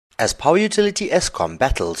As power utility Eskom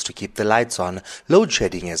battles to keep the lights on, load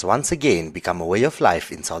shedding has once again become a way of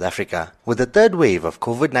life in South Africa. With the third wave of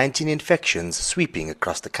COVID-19 infections sweeping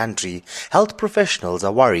across the country, health professionals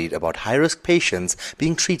are worried about high-risk patients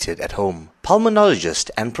being treated at home.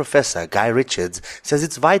 Pulmonologist and Professor Guy Richards says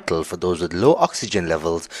it's vital for those with low oxygen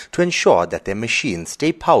levels to ensure that their machines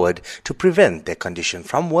stay powered to prevent their condition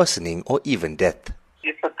from worsening or even death.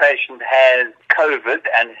 If a patient has COVID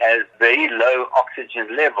and has very low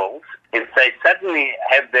oxygen levels, if they suddenly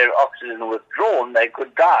have their oxygen withdrawn, they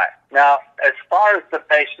could die. Now, as far as the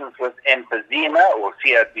patients with emphysema, or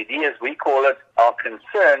COPD as we call it, are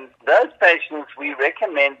concerned, those patients we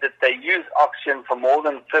recommend that they use oxygen for more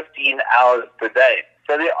than 15 hours per day.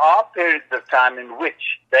 So there are periods of time in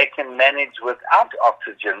which they can manage without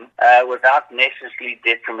oxygen, without necessarily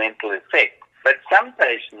detrimental effect. But some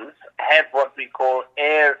patients have what we call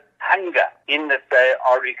air hunger, in that they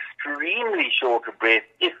are extremely short of breath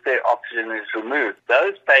if their oxygen is removed.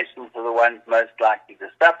 Those patients are the ones most likely to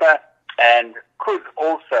suffer and could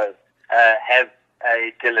also have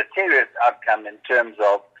a deleterious outcome in terms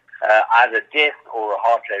of either death or a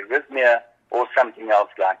heart arrhythmia or something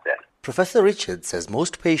else like that. Professor Richards says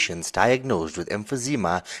most patients diagnosed with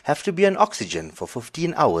emphysema have to be on oxygen for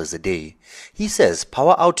 15 hours a day. He says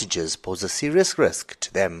power outages pose a serious risk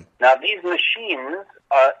to them. Now, these machines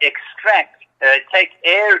take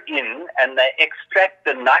air in and they extract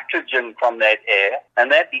the nitrogen from that air,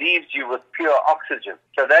 and that leaves you with pure oxygen.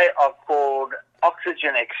 So they are called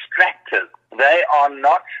oxygen extractors. They are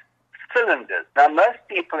not cylinders. Now, most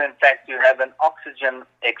people, in fact, who have an oxygen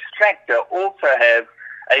extractor also have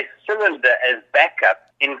a cylinder as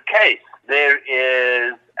backup in case there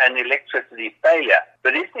is an electricity failure.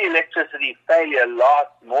 But if the electricity failure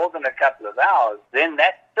lasts more than a couple of hours, then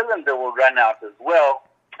that cylinder will run out as well,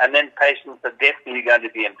 and then patients are definitely going to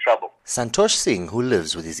be in trouble. Santosh Singh, who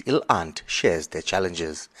lives with his ill aunt, shares their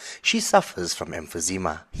challenges. She suffers from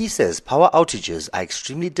emphysema. He says power outages are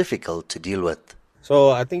extremely difficult to deal with.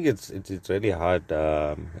 So I think it's really hard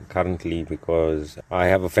currently because I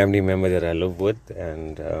have a family member that I live with,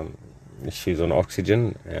 and she's on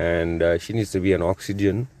oxygen, and she needs to be on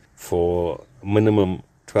oxygen for minimum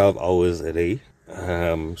 12 hours a day,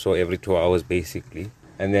 so every 2 hours basically.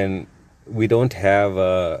 And then we don't have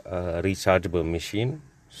a rechargeable machine,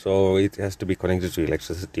 so it has to be connected to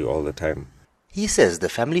electricity all the time. He says the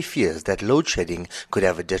family fears that load shedding could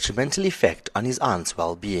have a detrimental effect on his aunt's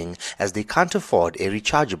well-being as they can't afford a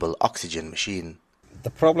rechargeable oxygen machine.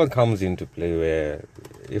 The problem comes into play where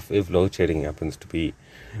if load shedding happens to be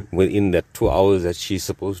within that 2 hours that she's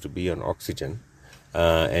supposed to be on oxygen,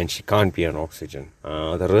 and she can't be on oxygen,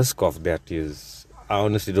 the risk of that is, I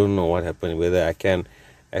honestly don't know what happened, whether I can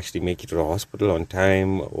actually make it to the hospital on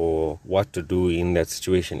time or what to do in that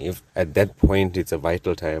situation if at that point it's a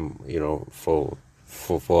vital time, for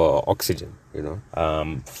oxygen,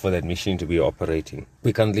 for that machine to be operating.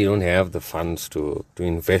 We currently don't have the funds to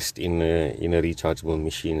invest in a rechargeable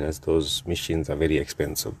machine, as those machines are very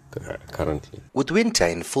expensive currently. With winter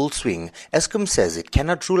in full swing, Eskom says it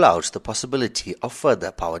cannot rule out the possibility of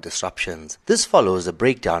further power disruptions. This follows a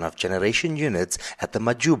breakdown of generation units at the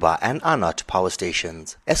Majuba and Anot power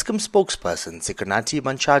stations. Eskom spokesperson Sikonathi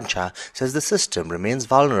Mantshantsha says the system remains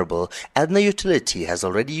vulnerable and the utility has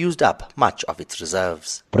already used up much of its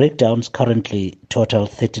reserves. Breakdowns currently total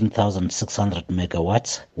 13,600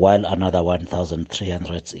 megawatts, while another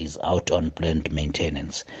 1,300 is out on planned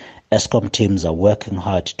maintenance. Eskom teams are working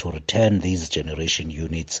hard to return these generation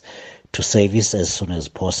units to service as soon as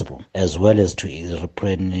possible, as well as to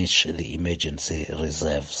replenish the emergency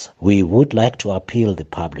reserves. We would like to appeal the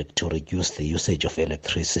public to reduce the usage of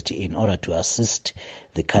electricity in order to assist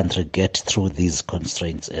the country get through these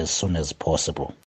constraints as soon as possible.